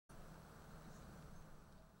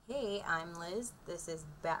Hey, I'm Liz. This is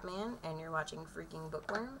Batman, and you're watching Freaking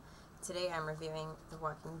Bookworm. Today I'm reviewing The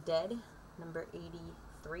Walking Dead, number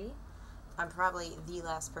 83. I'm probably the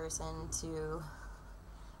last person to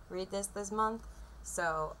read this month,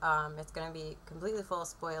 so it's going to be completely full of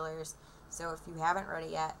spoilers. So if you haven't read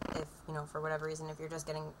it yet, if, for whatever reason, if you're just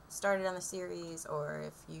getting started on the series, or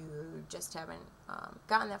if you just haven't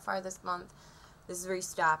gotten that far this month, this is where you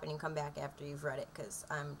stop and you come back after you've read it, because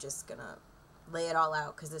I'm just going to lay it all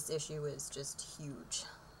out, because this issue is just huge.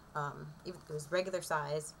 Even it was regular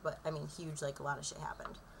size, but I mean huge, like a lot of shit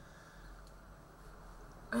happened.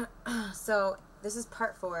 So this is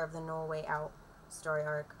part 4 of the No Way Out story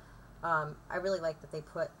arc. I really like that they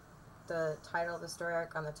put the title of the story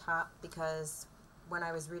arc on the top, because when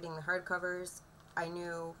I was reading the hardcovers, I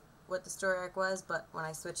knew what the story arc was, but when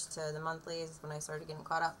I switched to the monthlies, when I started getting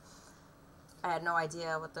caught up, I had no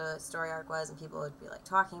idea what the story arc was, and people would be like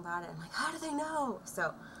talking about it. I'm like, how do they know?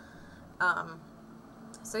 So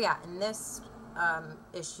yeah, in this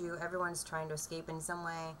issue, everyone's trying to escape in some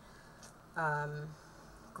way.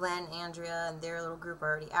 Glenn, Andrea, and their little group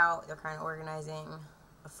are already out. They're kind of organizing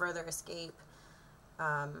a further escape.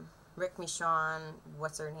 Rick, Michonne,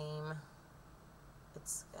 what's her name?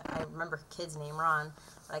 I remember her kid's name, Ron,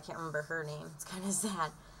 but I can't remember her name. It's kind of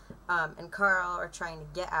sad. And Carl are trying to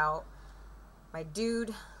get out. My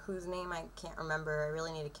dude, whose name I can't remember, I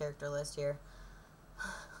really need a character list here,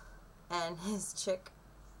 and his chick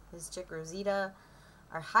Rosita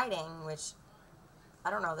are hiding, which, I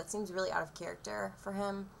don't know, that seems really out of character for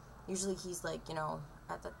him. Usually he's like,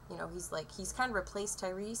 he's kind of replaced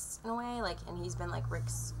Tyrese in a way, like, and he's been like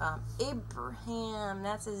Rick's, Abraham,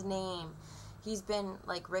 that's his name. He's been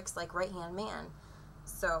like Rick's like right-hand man.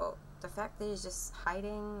 So the fact that he's just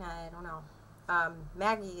hiding, I don't know.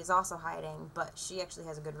 Maggie is also hiding, but she actually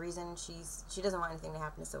has a good reason. She doesn't want anything to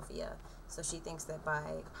happen to Sophia, so she thinks that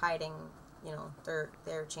by hiding, their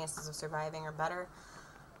chances of surviving are better.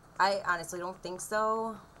 I honestly don't think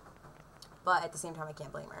so, but at the same time, I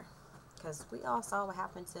can't blame her, because we all saw what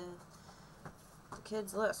happened to the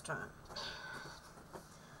kids last time.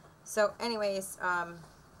 So anyways,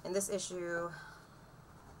 in this issue,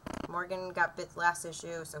 Morgan got bit last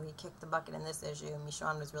issue, so he kicked the bucket in this issue.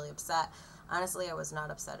 Michonne was really upset. Honestly, I was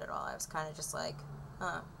not upset at all. I was kind of just like,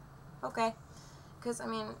 okay. Because, I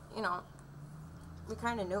mean, we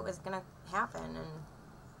kind of knew it was going to happen,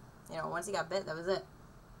 and, once he got bit, that was it.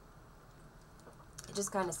 It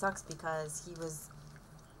just kind of sucks, because he was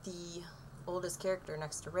the oldest character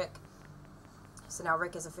next to Rick. So now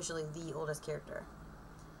Rick is officially the oldest character.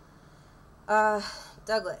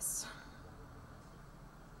 Douglas.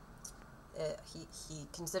 He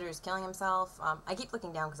considers killing himself. I keep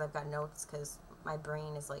looking down because I've got notes, because my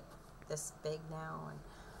brain is like this big now, and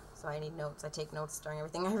so I need notes. I take notes during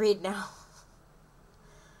everything I read now.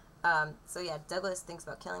 So yeah, Douglas thinks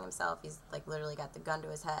about killing himself. He's like literally got the gun to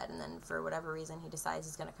his head, and then for whatever reason he decides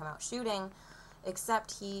he's going to come out shooting,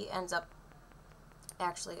 except he ends up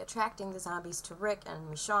actually attracting the zombies to Rick and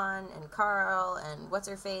Michonne and Carl and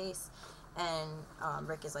what's-her-face. And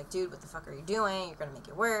Rick is like, dude, what the fuck are you doing? You're gonna make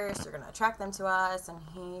it worse. You're gonna attract them to us. And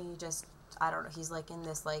he just, I don't know, he's like in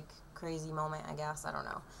this like crazy moment, I guess. I don't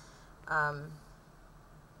know.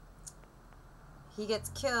 He gets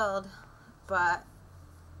killed, but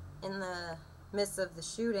in the midst of the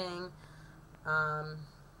shooting,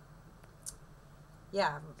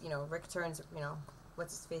 yeah, Rick turns,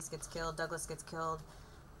 what's his face gets killed, Douglas gets killed,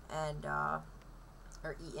 and or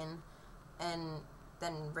eaten, and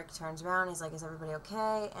then Rick turns around, he's like, is everybody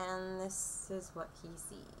okay? And this is what he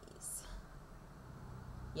sees.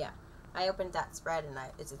 Yeah, I opened that spread, and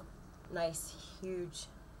it's a nice, huge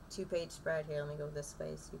 2-page spread. Here, let me go this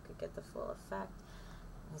way so you could get the full effect.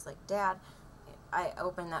 And he's like, Dad, I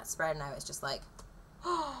opened that spread, and I was just like,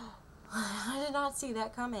 oh, I did not see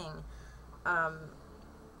that coming.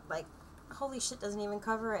 Like, holy shit, doesn't even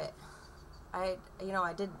cover it. I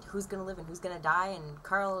did Who's Gonna Live and Who's Gonna Die, and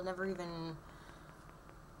Carl never even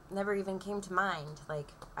came to mind.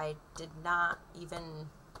 Like, I did not even,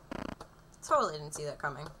 totally didn't see that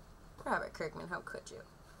coming. Robert Kirkman, how could you?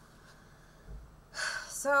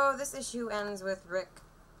 So this issue ends with Rick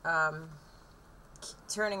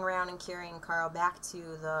turning around and carrying Carl back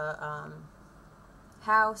to the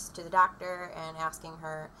house, to the doctor, and asking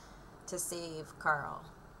her to save Carl.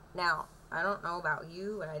 Now, I don't know about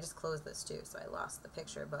you, and I just closed this too, so I lost the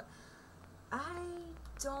picture, but I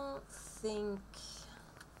don't think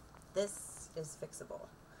this is fixable.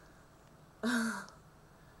 Oh,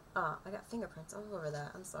 I got fingerprints all over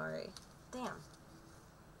that. I'm sorry. Damn.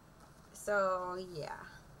 So, yeah.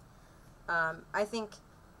 I think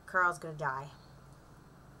Carl's gonna die.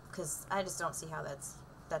 Because I just don't see how that's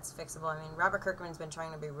that's fixable. I mean, Robert Kirkman's been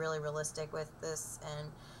trying to be really realistic with this, and,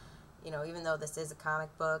 you know, even though this is a comic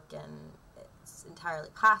book and it's entirely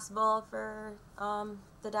possible for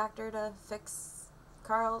the Doctor to fix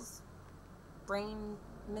Carl's brain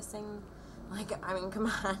missing, like, I mean, come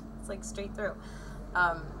on, it's like straight through.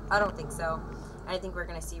 I don't think so. I think we're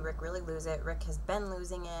going to see Rick really lose it. Rick has been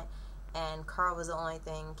losing it, and Carl was the only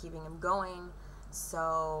thing keeping him going.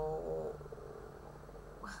 So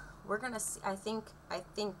we're going to see, I think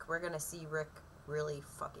we're going to see Rick really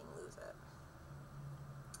fucking lose it.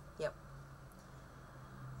 Yep.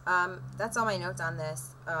 That's all my notes on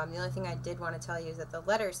this. The only thing I did want to tell you is that the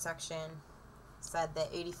letters section said that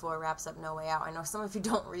 84 wraps up No Way Out. I know some of you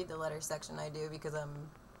don't read the letters section. I do, because I'm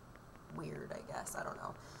weird, I guess. I don't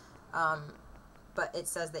know. But it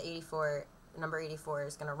says that number 84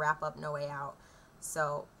 is going to wrap up No Way Out.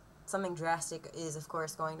 So something drastic is, of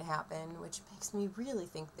course, going to happen, which makes me really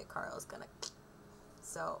think that Carl is going to...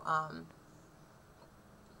 So, I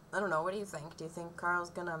don't know. What do you think? Do you think Carl's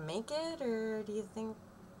going to make it, or do you think...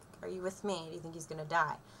 Are you with me? Do you think he's going to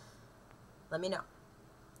die? Let me know.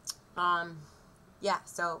 Yeah,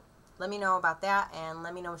 so let me know about that, and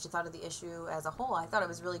let me know what you thought of the issue as a whole. I thought it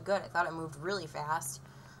was really good. I thought it moved really fast.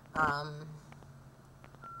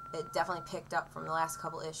 It definitely picked up from the last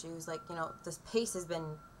couple issues. Like, you know, this pace has been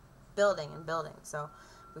building and building, so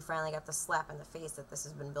we finally got the slap in the face that this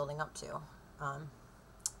has been building up to.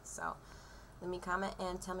 So let me comment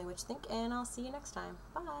and tell me what you think, and I'll see you next time.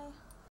 Bye!